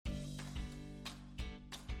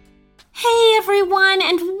Hey everyone,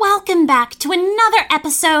 and welcome back to another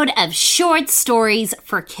episode of Short Stories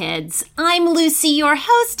for Kids. I'm Lucy, your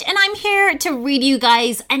host, and I'm here to read you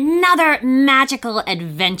guys another magical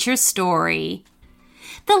adventure story.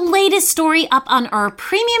 The latest story up on our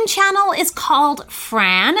premium channel is called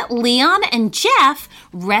Fran, Leon, and Jeff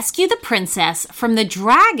Rescue the Princess from the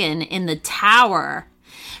Dragon in the Tower.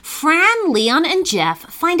 Fran, Leon, and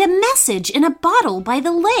Jeff find a message in a bottle by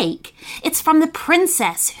the lake. It's from the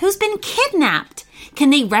princess who's been kidnapped. Can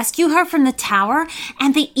they rescue her from the tower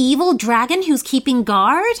and the evil dragon who's keeping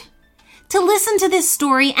guard? To listen to this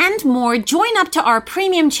story and more, join up to our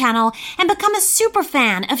premium channel and become a super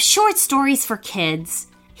fan of short stories for kids.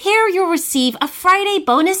 Here you'll receive a Friday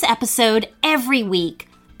bonus episode every week,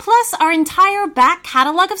 plus our entire back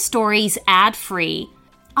catalog of stories ad-free.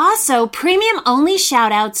 Also, premium-only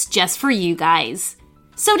shoutouts just for you guys.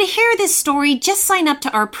 So to hear this story, just sign up to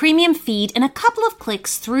our premium feed in a couple of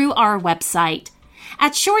clicks through our website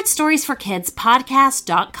at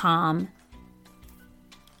shortstoriesforkidspodcast.com.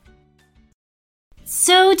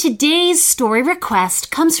 So today's story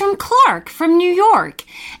request comes from Clark from New York,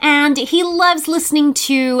 and he loves listening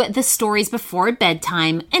to the stories before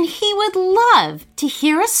bedtime, and he would love to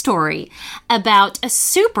hear a story about a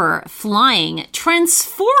super flying,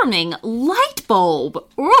 transforming light bulb.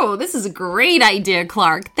 Oh, this is a great idea,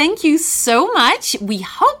 Clark. Thank you so much. We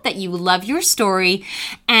hope that you love your story,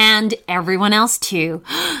 and everyone else too.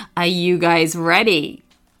 Are you guys ready?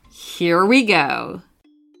 Here we go.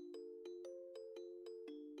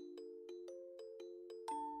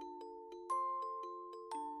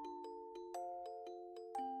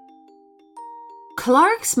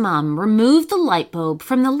 Clark's mom removed the light bulb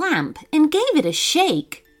from the lamp and gave it a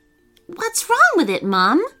shake. "What's wrong with it,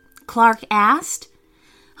 Mom?" Clark asked.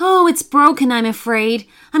 "Oh, it's broken, I'm afraid.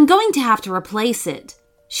 I'm going to have to replace it."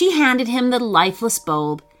 She handed him the lifeless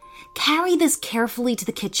bulb. "Carry this carefully to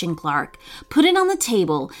the kitchen, Clark. Put it on the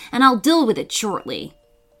table, and I'll deal with it shortly."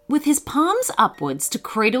 With his palms upwards to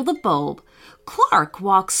cradle the bulb, Clark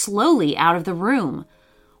walked slowly out of the room.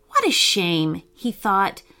 What a shame, he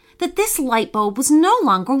thought, that this light bulb was no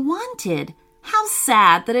longer wanted. How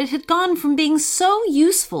sad that it had gone from being so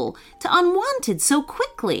useful to unwanted so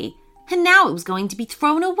quickly, and now it was going to be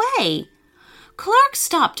thrown away. Clark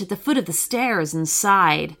stopped at the foot of the stairs and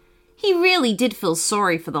sighed. He really did feel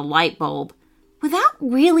sorry for the light bulb. Without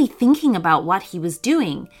really thinking about what he was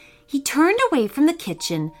doing, he turned away from the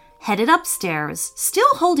kitchen, headed upstairs,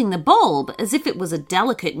 still holding the bulb as if it was a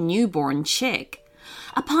delicate newborn chick.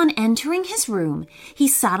 Upon entering his room, he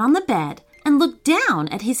sat on the bed and looked down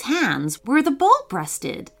at his hands where the bulb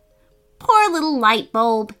rested. "Poor little light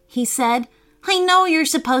bulb," he said. "I know you're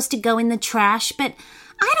supposed to go in the trash, but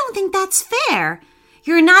I don't think that's fair.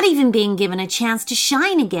 You're not even being given a chance to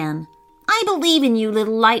shine again. I believe in you,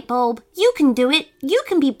 little light bulb. You can do it. You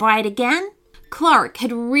can be bright again." Clark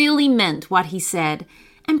had really meant what he said,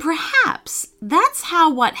 and perhaps that's how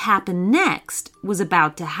what happened next was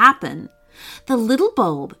about to happen. The little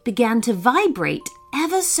bulb began to vibrate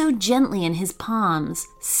ever so gently in his palms,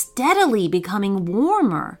 steadily becoming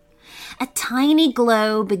warmer. A tiny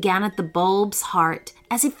glow began at the bulb's heart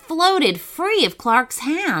as it floated free of Clark's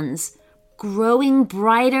hands, growing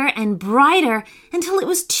brighter and brighter until it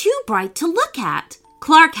was too bright to look at.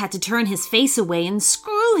 Clark had to turn his face away and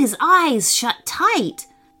screw his eyes shut tight.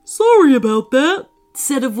 "Sorry about that,"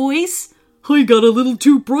 said a voice. "I got a little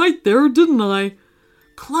too bright there, didn't I?"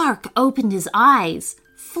 Clark opened his eyes.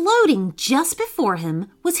 Floating just before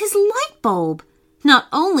him was his light bulb. Not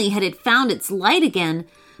only had it found its light again,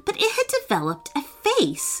 but it had developed a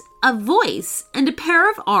face, a voice, and a pair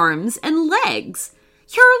of arms and legs.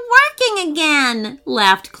 "You're working again,"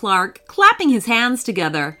 laughed Clark, clapping his hands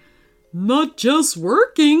together. "Not just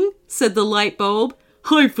working," said the light bulb.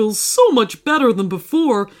 "I feel so much better than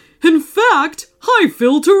before. In fact, I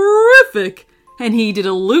feel terrific." And he did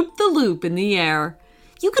a loop-the-loop in the air.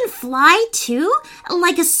 "You can fly, too?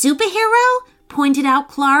 Like a superhero?" pointed out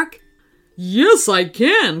Clark. "Yes, I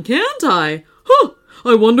can, can't I? Huh,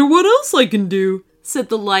 I wonder what else I can do," said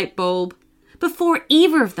the light bulb. Before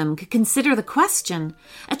either of them could consider the question,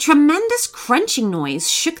 a tremendous crunching noise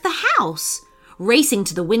shook the house. Racing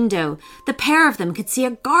to the window, the pair of them could see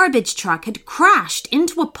a garbage truck had crashed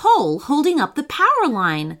into a pole holding up the power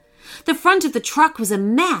line. The front of the truck was a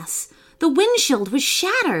mess. The windshield was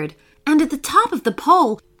shattered, and at the top of the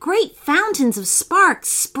pole, great fountains of sparks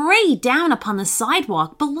sprayed down upon the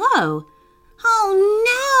sidewalk below. "Oh,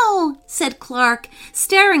 no," said Clark,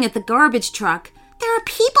 staring at the garbage truck. "There are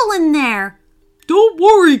people in there." "Don't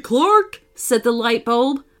worry, Clark," said the light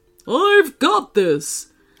bulb. "I've got this."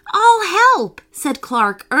 "I'll help," said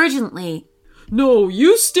Clark urgently. No,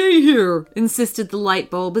 you stay here, insisted the light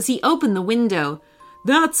bulb as he opened the window.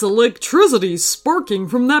 That's electricity sparking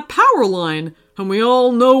from that power line, and we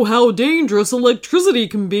all know how dangerous electricity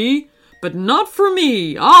can be. But not for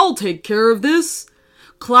me. I'll take care of this.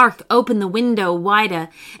 Clark opened the window wider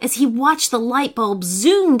as he watched the light bulb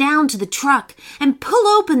zoom down to the truck and pull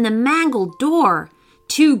open the mangled door.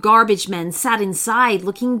 2 garbage men sat inside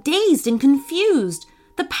looking dazed and confused.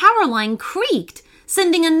 The power line creaked,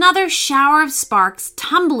 sending another shower of sparks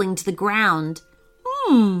tumbling to the ground.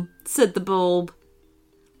 Said the bulb.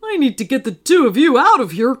 I need to get the 2 of you out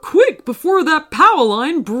of here quick before that power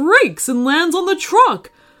line breaks and lands on the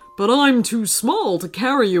truck. But I'm too small to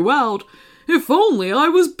carry you out. If only I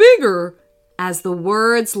was bigger. As the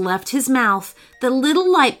words left his mouth, the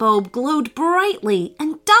little light bulb glowed brightly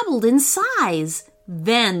and doubled in size.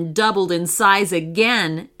 Then doubled in size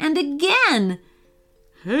again and again.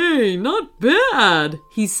 Hey, not bad,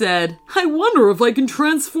 he said. I wonder if I can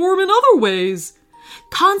transform in other ways.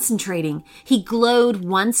 Concentrating, he glowed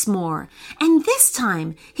once more, and this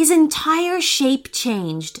time his entire shape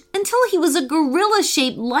changed until he was a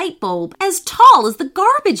gorilla-shaped light bulb as tall as the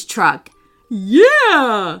garbage truck.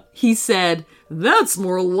 Yeah, he said. That's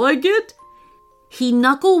more like it. He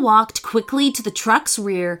knuckle-walked quickly to the truck's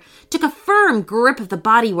rear, took a firm grip of the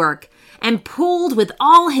bodywork, and pulled with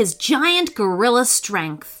all his giant gorilla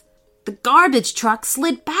strength. The garbage truck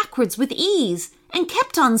slid backwards with ease and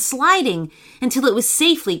kept on sliding until it was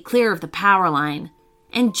safely clear of the power line.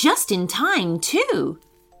 And just in time, too.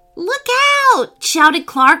 "Look out!" shouted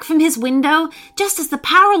Clark from his window just as the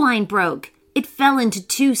power line broke. It fell into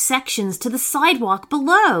 2 sections to the sidewalk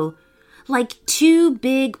below, like 2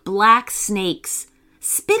 big black snakes,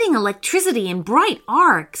 spitting electricity in bright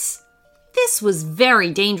arcs. This was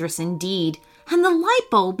very dangerous indeed, and the light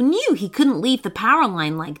bulb knew he couldn't leave the power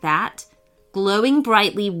line like that. Glowing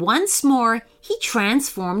brightly once more, he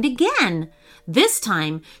transformed again, this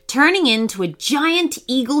time turning into a giant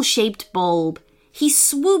eagle-shaped bulb. He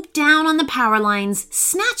swooped down on the power lines,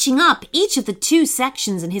 snatching up each of the 2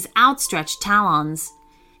 sections in his outstretched talons.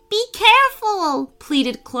 "Be careful,"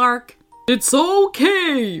 pleaded Clark. "It's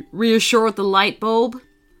okay," reassured the light bulb.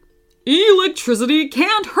 "Electricity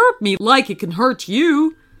can't hurt me like it can hurt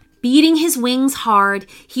you." Beating his wings hard,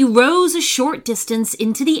 he rose a short distance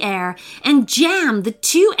into the air and jammed the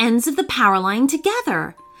 2 ends of the power line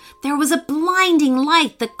together. There was a blinding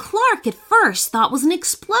light that Clark at first thought was an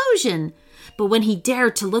explosion. But when he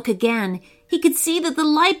dared to look again, he could see that the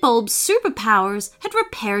light bulb's superpowers had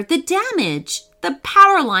repaired the damage. The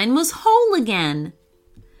power line was whole again.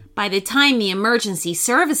 By the time the emergency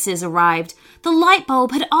services arrived, the light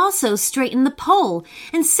bulb had also straightened the pole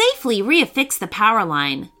and safely reaffixed the power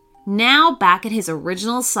line. Now back at his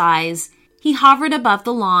original size, he hovered above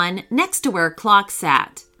the lawn next to where Clark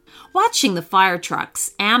sat, watching the fire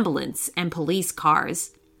trucks, ambulance, and police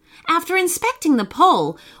cars. After inspecting the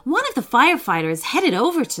pole, one of the firefighters headed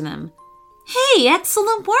over to them. "Hey,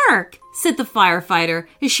 excellent work," said the firefighter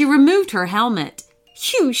as she removed her helmet.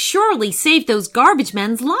 "You surely saved those garbage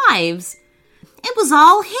men's lives." "It was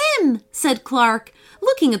all him," said Clark,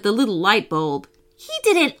 looking at the little light bulb. "He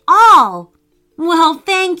did it all." "Well,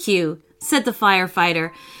 thank you," said the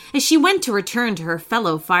firefighter as she went to return to her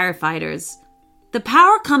fellow firefighters. "The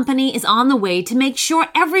power company is on the way to make sure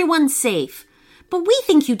everyone's safe, but we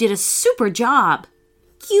think you did a super job."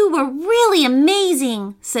 "You were really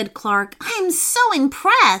amazing," said Clark. "I'm so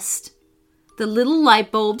impressed." The little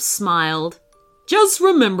light bulb smiled. "Just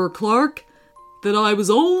remember, Clark, that I was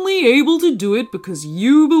only able to do it because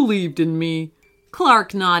you believed in me."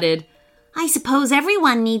 Clark nodded. "I suppose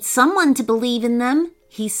everyone needs someone to believe in them,"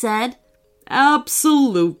 he said.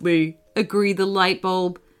 "Absolutely," agreed the light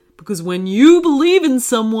bulb, "because when you believe in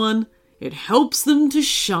someone, it helps them to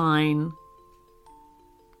shine."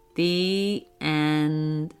 The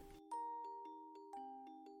end.